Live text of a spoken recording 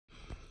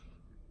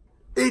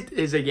It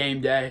is a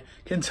game day.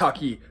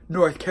 Kentucky,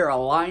 North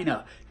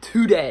Carolina,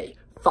 today,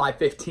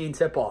 5:15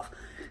 tip-off.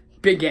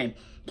 Big game.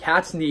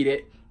 Cats need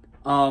it.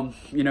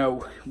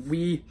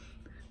 We've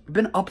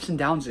been ups and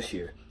downs this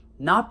year.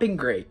 Not been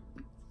great.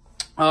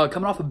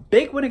 Coming off a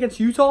big win against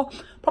Utah,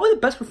 probably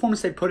the best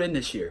performance they put in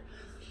this year.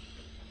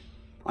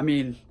 I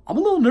mean, I'm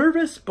a little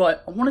nervous,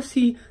 but I want to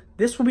see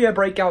this will be a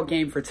breakout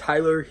game for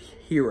Tyler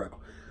Herro.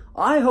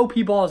 I hope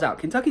he balls out.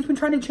 Kentucky's been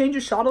trying to change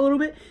his shot a little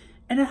bit,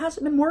 and it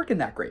hasn't been working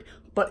that great.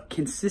 But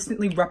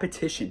consistently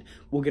repetition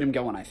will get him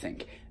going, I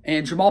think.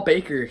 And Jamal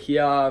Baker, he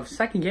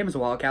second game as a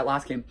Wildcat,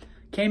 last game,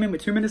 came in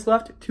with 2 minutes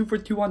left, 2 for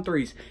 2 on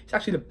threes. He's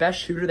actually the best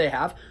shooter they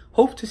have.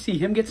 Hope to see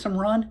him get some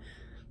run,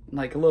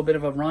 like a little bit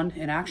of a run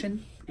in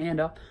action,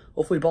 and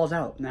hopefully balls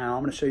out. Now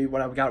I'm going to show you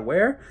what I've got to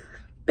wear.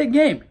 Big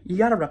game. You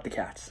got to rep the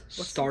Cats.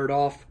 Let's start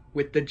off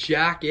with the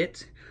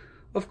jacket.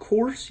 Of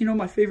course, you know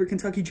my favorite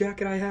Kentucky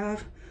jacket I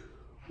have.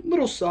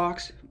 Little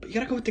socks, but you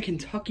got to go with the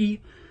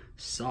Kentucky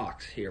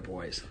socks here,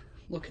 boys.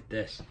 Look at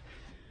this.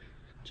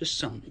 Just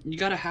some. You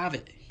got to have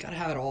it. You got to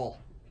have it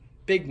all.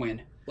 Big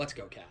win. Let's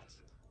go, Cats.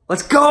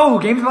 Let's go.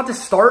 Game's about to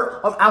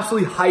start. I'm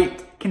absolutely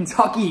hyped.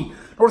 Kentucky,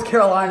 North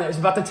Carolina is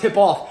about to tip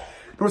off.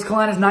 North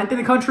Carolina's 9th in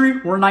the country.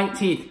 We're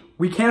 19th.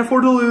 We can't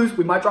afford to lose.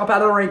 We might drop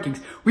out of the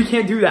rankings. We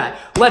can't do that.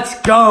 Let's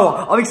go.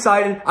 I'm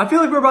excited. I feel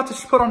like we're about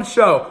to put on a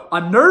show.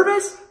 I'm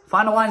nervous.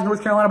 Final line's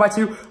North Carolina by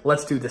 2.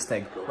 Let's do this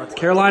thing.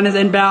 Carolina's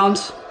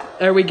inbounds.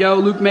 There we go.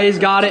 Luke May's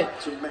got it.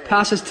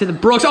 Passes to the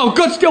Brooks. Oh,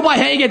 good steal by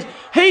Hagans.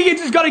 Hagans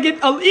is going to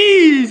get an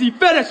easy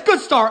finish. Good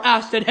start,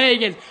 Ashton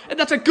Hagans. And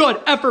that's a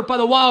good effort by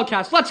the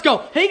Wildcats. Let's go.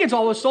 Hagans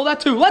almost stole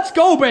that too. Let's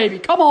go, baby.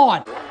 Come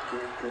on.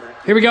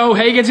 Here we go.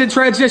 Hagans in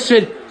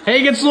transition.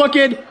 Hagans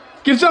looking.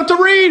 Gives up to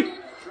Reed.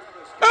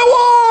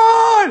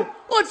 And one!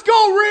 Let's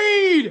go,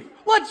 Reed.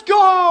 Let's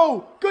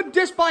go. Good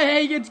dish by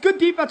Hagans. Good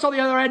defense on the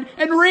other end.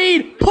 And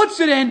Reed puts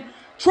it in.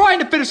 Trying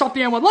to finish off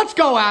the end one. Let's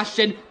go,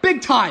 Ashton.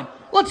 Big time.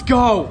 Let's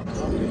go.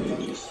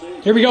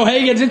 Here we go.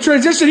 Hagans in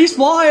transition. He's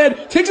flying.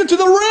 Takes it to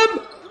the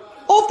rim.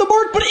 Off the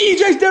mark, but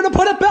EJ's there to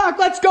put it back.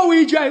 Let's go,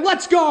 EJ.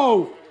 Let's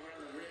go.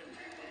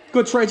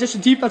 Good transition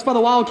defense by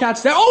the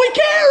Wildcats there. Oh, he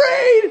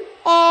carried.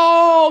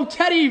 Oh,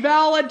 Teddy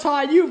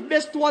Valentine. You've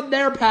missed one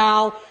there,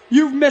 pal.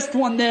 You've missed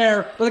one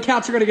there. But the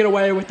Cats are going to get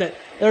away with it.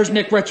 There's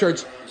Nick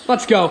Richards.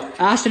 Let's go.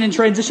 Ashton in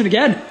transition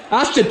again.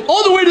 Ashton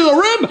all the way to the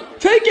rim.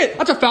 Take it.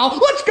 That's a foul.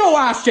 Let's go,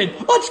 Ashton.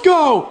 Let's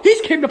go.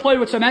 He's came to play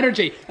with some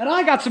energy. And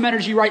I got some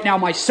energy right now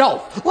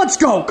myself. Let's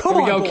go. Come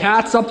on. Here we go.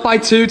 Cats up by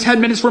 2. 10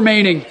 minutes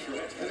remaining.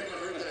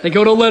 They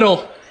go to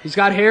Little. He's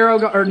got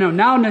Herro. Or no,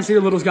 now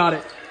Nazir Little's got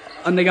it.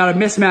 And they got a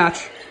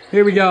mismatch.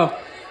 Here we go.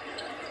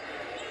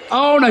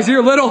 Oh,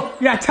 Nazir Little.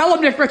 Yeah, tell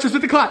him Nick Richards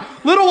with the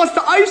clap. Little wants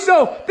to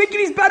ISO. Thinking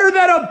he's better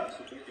than him.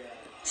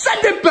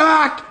 Send it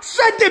back.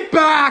 Send it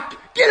back.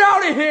 Get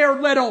out of here,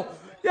 Little.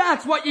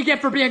 That's what you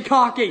get for being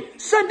cocky.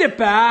 Send it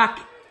back.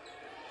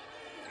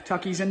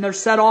 Kentucky's in their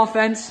set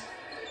offense.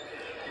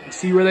 Let's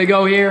see where they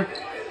go here.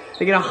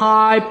 They get a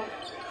high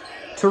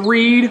to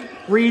Reed.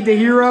 Reed to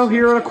Herro.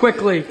 Herro to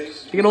Quickly.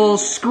 They get a little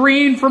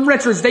screen from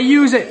Richards. They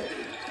use it.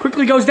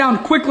 Quickly goes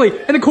down quickly.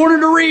 In the corner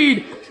to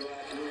Reed.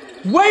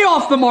 Way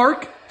off the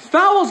mark.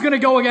 Foul's going to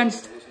go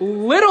against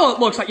Little, it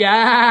looks like.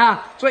 Yeah.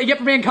 That's what you get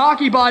for being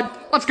cocky, bud.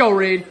 Let's go,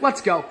 Reed.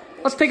 Let's go.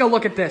 Let's take a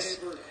look at this.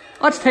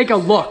 Let's take a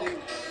look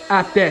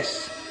at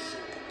this.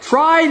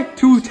 Tried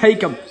to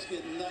take him.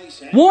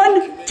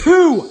 1,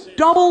 2.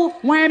 Double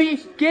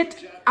whammy.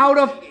 Get out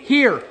of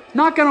here.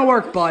 Not going to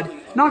work, bud.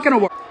 Not going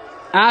to work.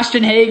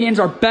 Ashton Hagans,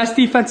 our best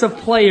defensive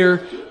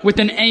player with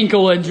an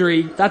ankle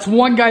injury. That's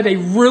one guy they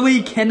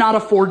really cannot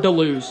afford to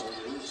lose.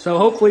 So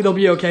hopefully they'll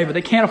be okay, but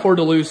they can't afford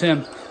to lose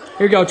him.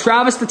 Here we go.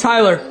 Travis to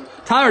Tyler.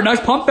 Tyler, nice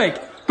pump fake.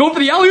 Going for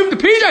the alley-oop to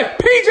PJ.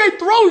 PJ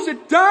throws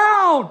it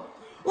down.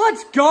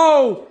 Let's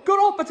go.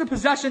 Good offensive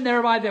possession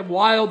there by the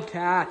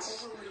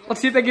Wildcats.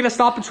 Let's see if they get a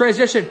stop in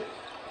transition.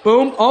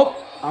 Boom. Oh,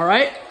 all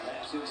right.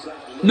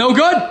 No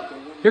good.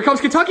 Here comes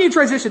Kentucky in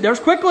transition. There's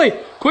Quickly.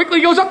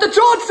 Quickly goes up to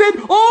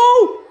Johnson.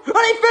 Oh, and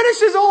he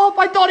finishes off.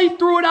 I thought he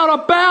threw it out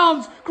of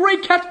bounds.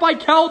 Great catch by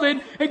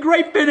Keldon and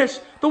great finish.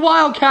 The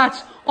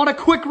Wildcats on a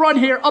quick run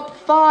here. Up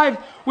 5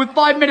 with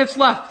 5 minutes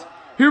left.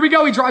 Here we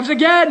go. He drives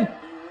again.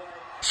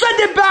 Send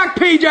it back,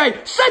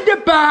 PJ. Send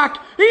it back.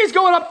 He's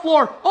going up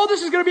floor. Oh,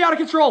 this is going to be out of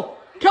control.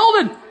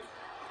 Keldon.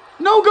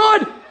 No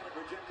good.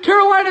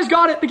 Carolina's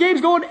got it. The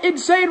game's going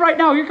insane right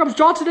now. Here comes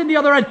Johnson in the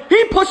other end.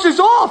 He pushes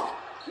off.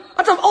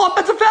 That's an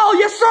offensive foul.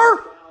 Yes,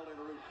 sir.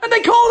 And they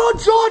called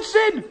on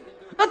Johnson.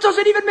 That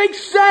doesn't even make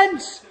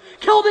sense.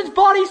 Keldon's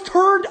body's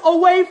turned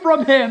away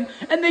from him,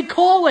 and they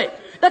call it.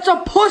 That's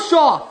a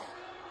push-off.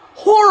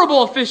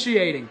 Horrible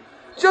officiating.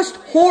 Just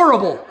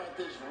horrible.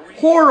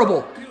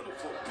 Horrible.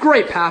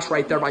 Great pass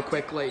right there by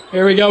Quickly.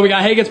 Here we go. We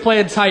got Hagans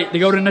playing tight. They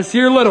go to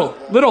Nazir Little.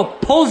 Little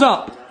pulls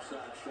up.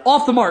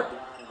 Off the mark.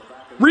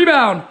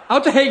 Rebound.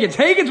 Out to Hagans.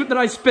 Hagans with the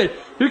nice spin.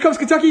 Here comes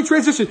Kentucky in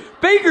transition.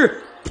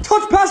 Baker.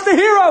 Touch pass to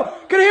Herro.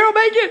 Can Herro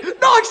make it?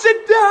 Knocks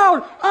it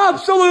down.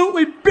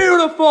 Absolutely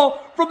beautiful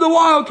from the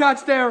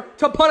Wildcats there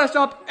to put us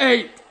up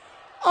 8.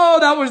 Oh,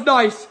 that was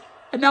nice.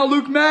 And now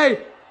Luke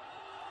May.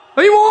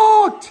 He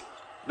walked!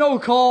 No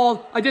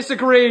call. I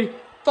disagree.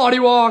 Thought he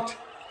walked.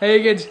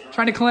 Higgins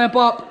trying to clamp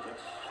up.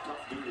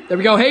 There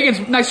we go.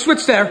 Higgins, nice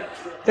switch there.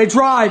 They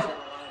drive.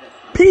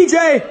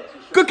 PJ,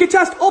 good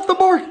contest, off the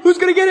mark. Who's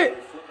going to get it?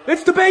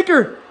 It's to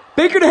Baker.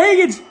 Baker to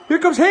Higgins. Here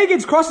comes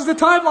Higgins, crosses the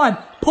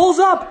timeline. Pulls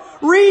up.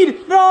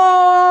 Reed,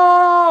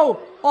 no!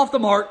 Off the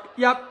mark.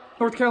 Yep,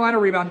 North Carolina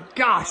rebound.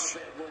 Gosh.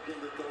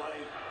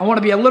 I want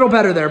to be a little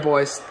better there,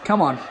 boys.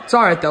 Come on. It's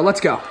all right, though. Let's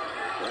go.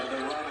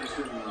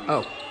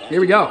 Oh,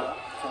 here we go.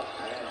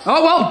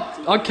 Oh,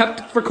 well, I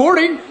kept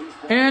recording,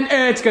 and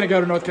it's going to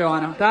go to North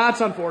Carolina. That's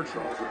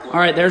unfortunate. All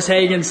right, there's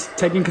Higgins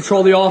taking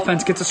control of the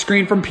offense. Gets a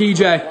screen from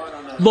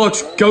PJ.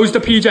 Looks, goes to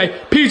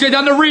PJ. PJ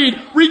down to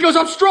Reed. Reed goes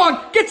up strong.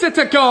 Gets it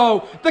to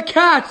go. The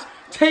Cats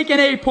take an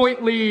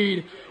 8-point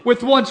lead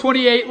with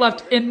 1:28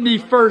 left in the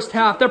first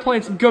half. They're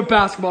playing some good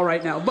basketball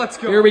right now. Let's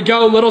go. Here we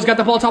go. Little's got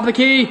the ball top of the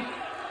key.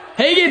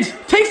 Higgins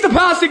takes the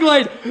passing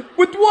lane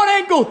with one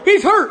ankle.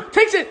 He's hurt.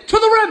 Takes it to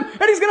the rim,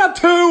 and he's going to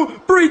have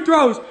 2 free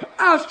throws.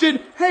 Ashton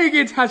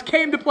Higgins has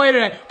came to play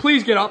today.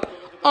 Please get up.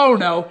 Oh,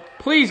 no.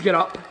 Please get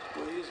up.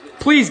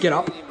 Please get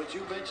up.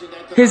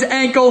 His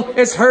ankle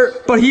is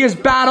hurt, but he is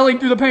battling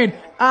through the pain.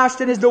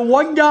 Ashton is the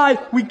one guy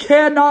we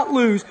cannot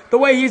lose the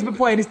way he's been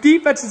playing. His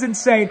defense is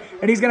insane,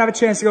 and he's going to have a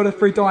chance to go to the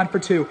free throw line for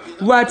 2.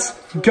 Let's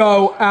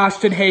go,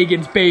 Ashton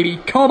Higgins, baby.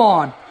 Come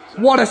on.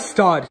 What a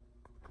stud.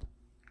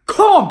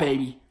 Come on,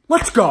 baby.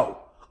 Let's go.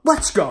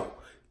 Let's go.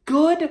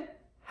 Good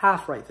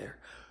half right there.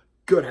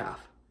 Good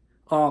half.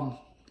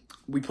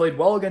 We played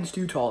well against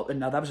Utah, and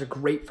now that was a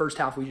great first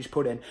half we just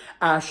put in.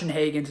 Ashton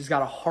Higgins has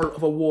got a heart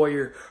of a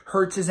warrior,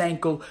 hurts his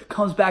ankle,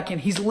 comes back in,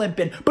 he's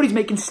limping, but he's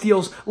making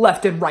steals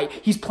left and right.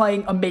 He's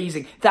playing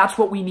amazing. That's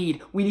what we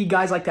need. We need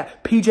guys like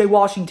that. PJ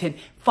Washington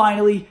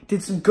finally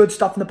did some good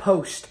stuff in the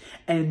post,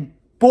 and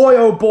boy,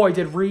 oh boy,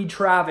 did Reed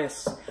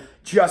Travis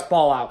just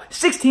ball out.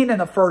 16 in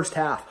the first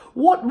half.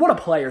 What a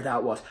player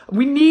that was.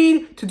 We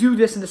need to do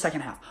this in the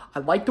second half. I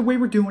like the way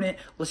we're doing it.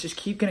 Let's just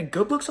keep getting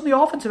good looks on the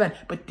offensive end,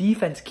 but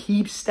defense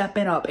keep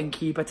stepping up and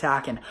keep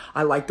attacking.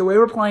 I like the way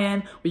we're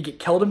playing. We get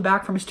Keldon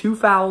back from his 2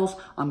 fouls.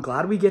 I'm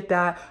glad we get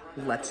that.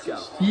 Let's go.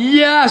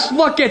 Yes,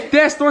 look at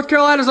this. North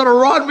Carolina's on a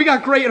run. We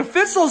got great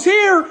officials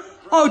here.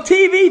 Oh,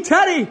 TV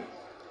Teddy.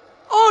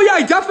 Oh, yeah,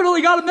 he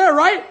definitely got him there,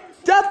 right?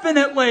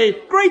 Definitely.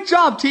 Great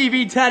job,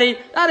 TV Teddy.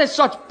 That is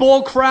such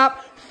bull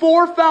crap.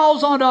 4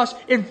 fouls on us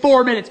in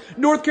 4 minutes.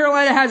 North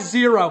Carolina has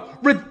 0.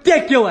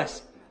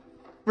 Ridiculous.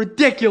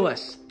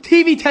 Ridiculous.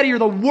 TV Teddy, you're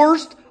the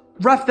worst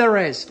ref there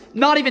is.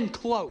 Not even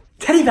close.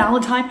 Teddy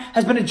Valentine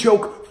has been a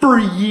joke for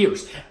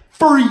years.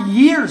 For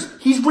years.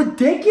 He's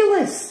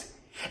ridiculous.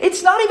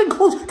 It's not even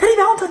close. Teddy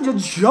Valentine's a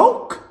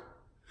joke.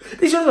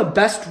 These are the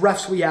best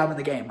refs we have in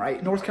the game,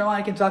 right? North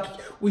Carolina, Kentucky,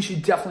 we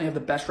should definitely have the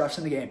best refs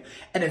in the game.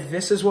 And if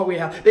this is what we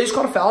have, they just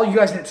called a foul. You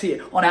guys didn't see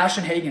it on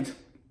Ashton Higgins.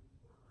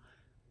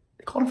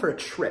 They called him for a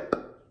trip.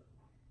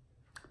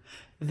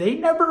 They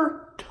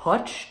never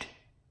touched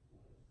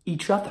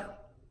each other.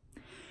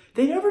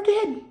 They never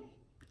did.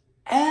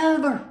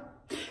 Ever.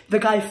 The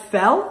guy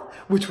fell,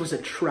 which was a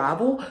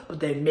travel, but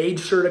they made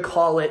sure to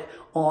call it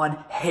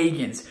on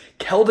Higgins.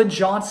 Keldon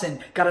Johnson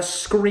got a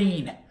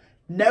screen.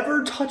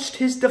 Never touched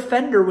his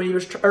defender when he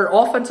was, or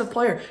offensive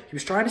player. He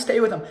was trying to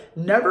stay with him.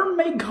 Never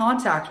made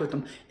contact with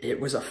him. It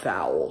was a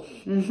foul.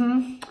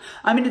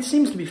 I mean, it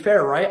seems to be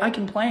fair, right? I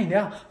complain,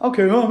 yeah.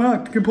 Okay, oh, I'm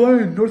not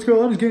complaining. North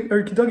Carolina's getting,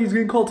 or Kentucky's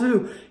getting called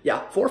too.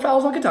 Yeah, 4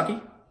 fouls on Kentucky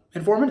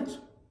in 4 minutes.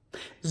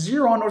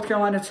 0 on North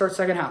Carolina to start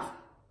second half.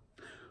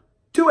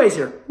 2 ways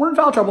here. We're in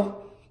foul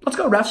trouble. Let's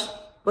go, refs.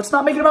 Let's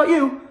not make it about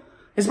you.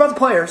 It's about the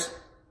players.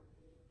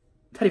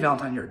 Teddy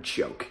Valentine, you're a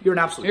joke. You're an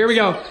absolute Here we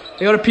go.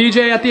 They go to PJ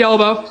at the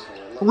elbow.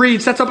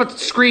 Reed sets up a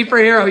screen for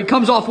Hero. He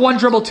comes off 1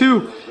 dribble,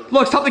 2.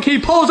 Looks top the key,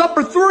 pulls up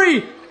for 3.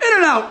 In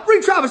and out.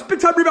 Reed Travis,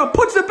 big time rebound,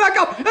 puts it back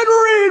up. And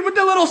Reed with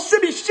the little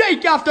shimmy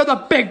shake after the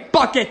big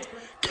bucket.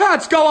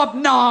 Cats go up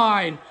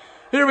 9.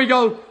 Here we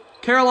go.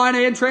 Carolina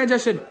in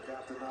transition.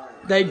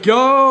 They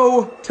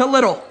go to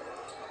Little.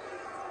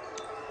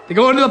 They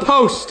go into the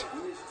post.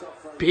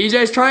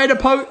 PJ's trying to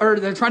post, or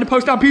they're trying to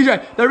post down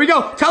PJ. There we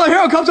go. Tyler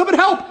Hero comes up and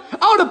help.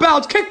 Out of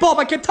bounds. Kick ball,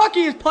 but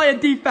Kentucky is playing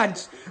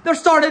defense. They're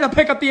starting to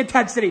pick up the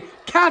intensity.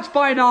 Cats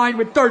by 9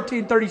 with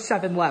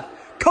 13:37 left.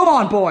 Come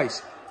on,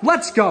 boys.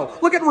 Let's go.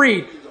 Look at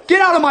Reed.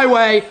 Get out of my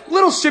way.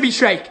 Little shimmy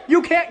shake.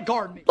 You can't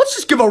guard me. Let's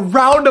just give a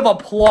round of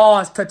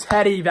applause to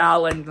Teddy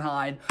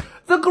Valentine.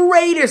 The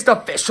greatest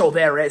official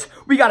there is.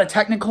 We got a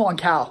technical on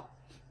Cal.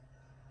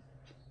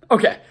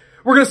 Okay.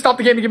 We're going to stop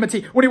the game and give him a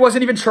T when he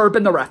wasn't even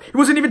chirping the ref. He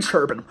wasn't even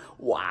chirping.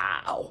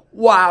 Wow.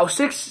 Wow.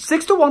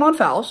 6-1 on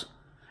fouls.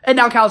 And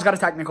now Cal's got a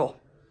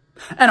technical.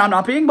 And I'm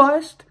not being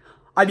biased.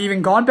 I've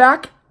even gone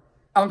back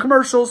on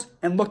commercials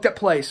and looked at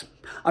plays.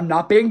 I'm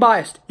not being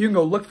biased. You can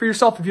go look for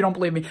yourself if you don't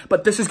believe me.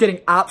 But this is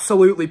getting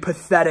absolutely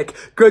pathetic.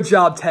 Good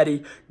job,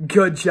 Teddy.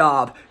 Good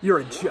job. You're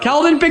a joke.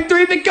 Keldon, big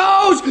 3 that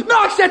goes.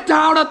 Knocks it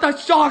down at the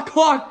shot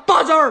clock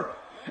buzzer.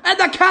 And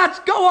the Cats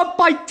go up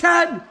by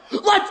 10.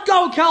 Let's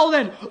go,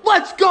 Keldon.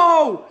 Let's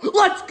go.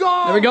 Let's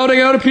go. There we go. They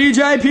go to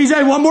PJ.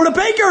 PJ, 1 more to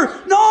Baker.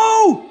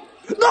 No.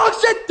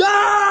 knocks it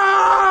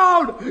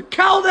down!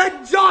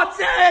 Keldon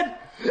Johnson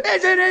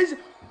is in his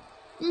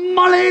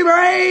money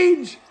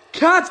range.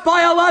 Cats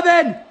by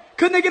 11.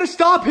 Couldn't they get a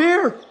stop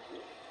here?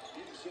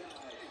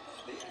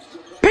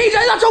 PJ,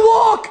 that's a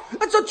walk!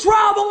 That's a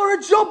travel or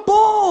a jump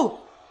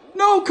ball!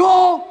 No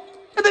call!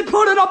 And they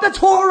put it up, that's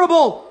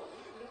horrible!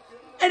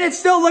 And it's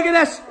still, look at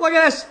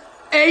this,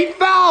 8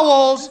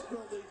 fouls,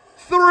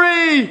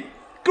 3.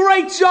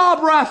 Great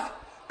job, ref.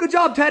 Good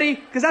job, Teddy,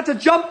 because that's a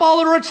jump ball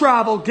or a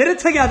travel. Get it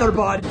together,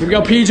 bud. Here we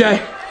go,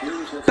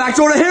 PJ.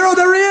 Backdoor to Hero,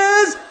 there he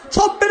is!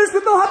 Top finish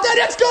with no half,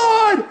 it's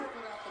good!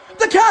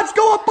 The Cats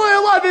go up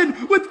by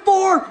 11 with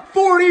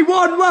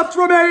 4:41 left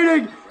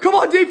remaining. Come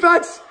on,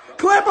 defense.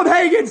 Clamp him,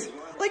 Higgins,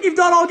 like you've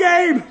done all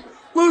game.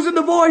 Losing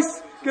the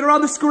voice. Get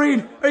around the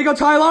screen. There you go,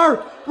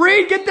 Tyler.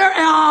 Reed, get there.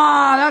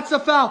 Ah, that's a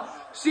foul.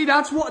 See,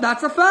 that's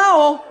a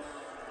foul.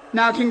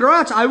 Now,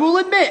 congrats. I will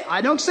admit,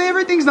 I don't say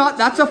everything's not.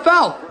 That's a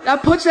foul.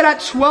 That puts it at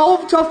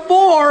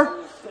 12-4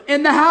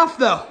 in the half,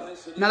 though.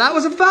 Now, that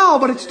was a foul,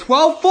 but it's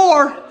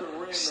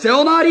 12-4.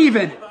 Still not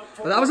even.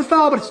 But that was a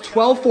foul, but it's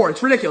 12-4.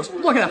 It's ridiculous.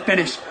 Look at that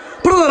finish.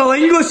 Put a little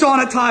English on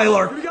it,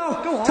 Tyler. Here we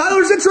go.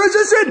 Tyler's in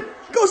transition.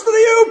 Goes for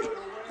the oop.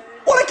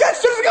 What a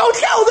catch. There we go.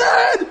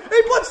 Keldon.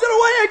 He puts it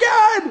away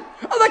again.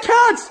 And the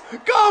Cats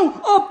go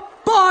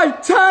up by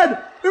 10.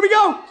 Here we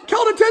go.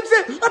 Keldon tips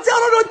it. That's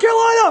out of North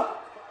Carolina.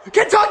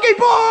 Kentucky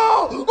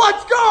ball.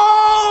 Let's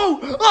go.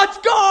 Let's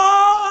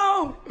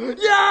go.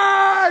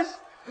 Yes.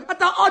 At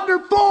the under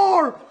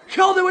 4.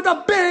 Keldon with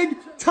a big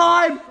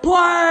time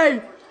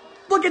play.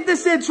 Look at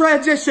this in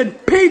transition.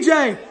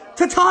 PJ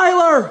to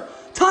Tyler.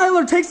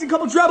 Tyler takes a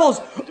couple dribbles.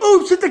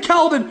 Oops, it to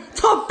Keldon.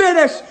 Tough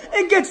finish.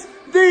 And gets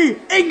the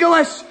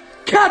English.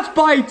 Cats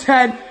by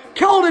 10.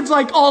 Keldon's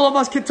like all of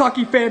us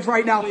Kentucky fans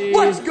right now.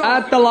 Let's go.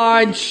 At the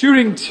line,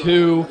 shooting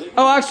 2.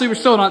 Oh, actually, we're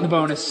still not in the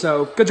bonus,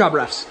 so good job,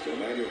 refs.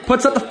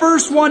 Puts up the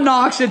first one,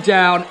 knocks it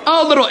down.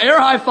 Oh, little air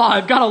high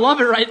five. Gotta love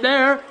it right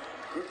there.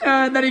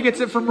 And then he gets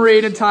it from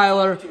Reed and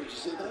Tyler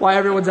while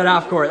everyone's at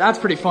half court. That's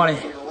pretty funny.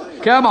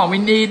 Come on, we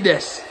need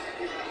this.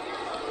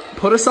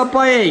 Put us up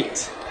by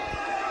 8.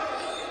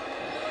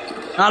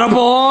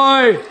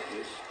 Attaboy!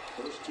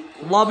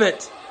 Love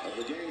it.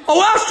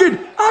 Oh,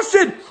 Ashton!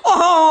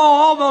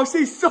 Oh, almost.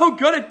 He's so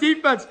good at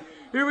defense.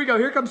 Here we go.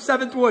 Here comes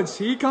 7th Woods.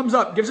 He comes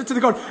up, gives it to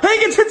the guard.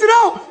 Higgins hits it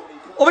out.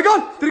 Oh my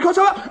God. Did he call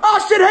timeout?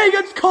 Ashton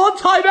Higgins called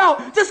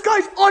timeout. This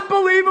guy's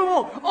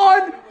unbelievable.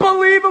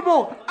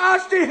 Unbelievable.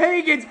 Ashton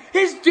Higgins.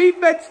 His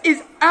defense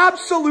is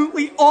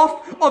absolutely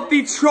off of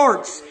the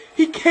charts.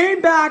 He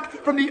came back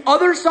from the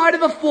other side of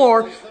the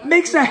floor,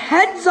 makes a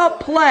heads-up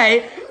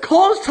play,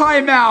 calls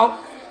timeout.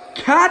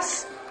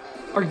 Cats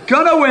are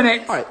gonna win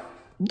it. All right,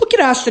 look at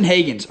Ashton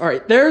Higgins. All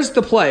right, there's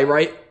the play,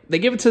 right? They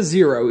give it to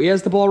 0. He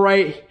has the ball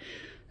right.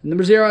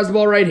 Number 0 has the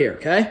ball right here,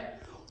 okay?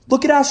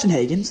 Look at Ashton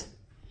Higgins.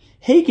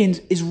 Higgins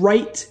is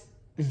right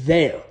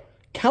there.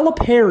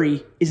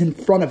 Calipari is in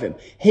front of him.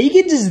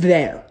 Higgins is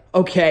there,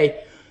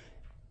 okay?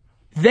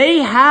 They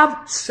have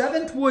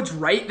 7th Woods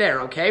right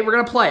there, okay? We're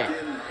gonna play it.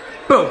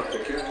 Boom.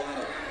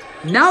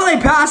 Now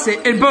they pass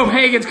it, and boom,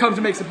 Higgins comes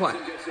and makes the play.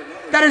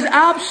 That is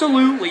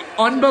absolutely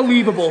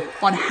unbelievable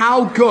on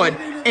how good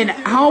and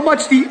how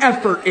much the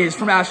effort is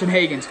from Ashton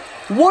Higgins.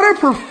 What a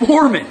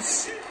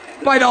performance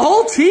by the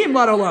whole team,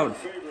 let alone.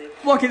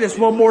 Look at this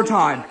one more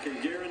time.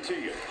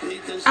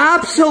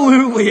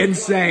 Absolutely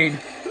insane.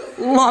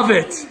 Love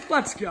it.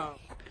 Let's go.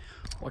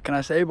 What can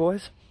I say,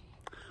 boys?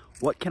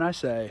 What can I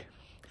say?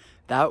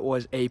 That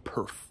was a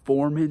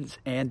performance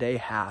and a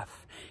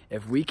half.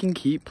 If we can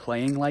keep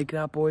playing like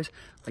that, boys,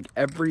 like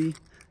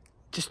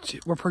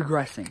we're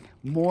progressing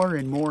more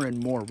and more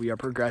and more. We are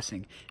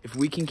progressing. If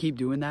we can keep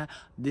doing that,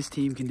 this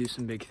team can do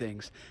some big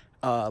things.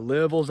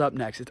 Louisville's up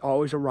next. It's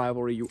always a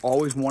rivalry. You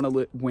always want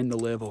to win the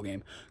Louisville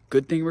game.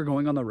 Good thing we're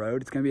going on the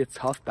road. It's going to be a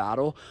tough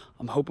battle.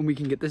 I'm hoping we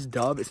can get this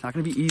dub. It's not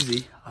going to be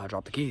easy.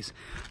 Drop the keys.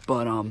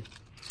 But,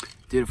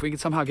 dude, if we can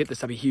somehow get this,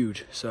 that'd be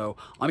huge. So,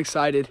 I'm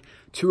excited.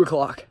 2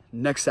 o'clock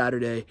next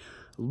Saturday.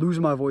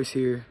 Losing my voice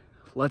here.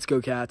 Let's go,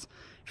 Cats.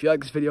 If you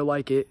like this video,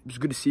 like it. It was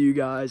good to see you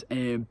guys.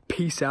 And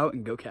peace out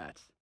and go,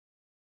 Cats.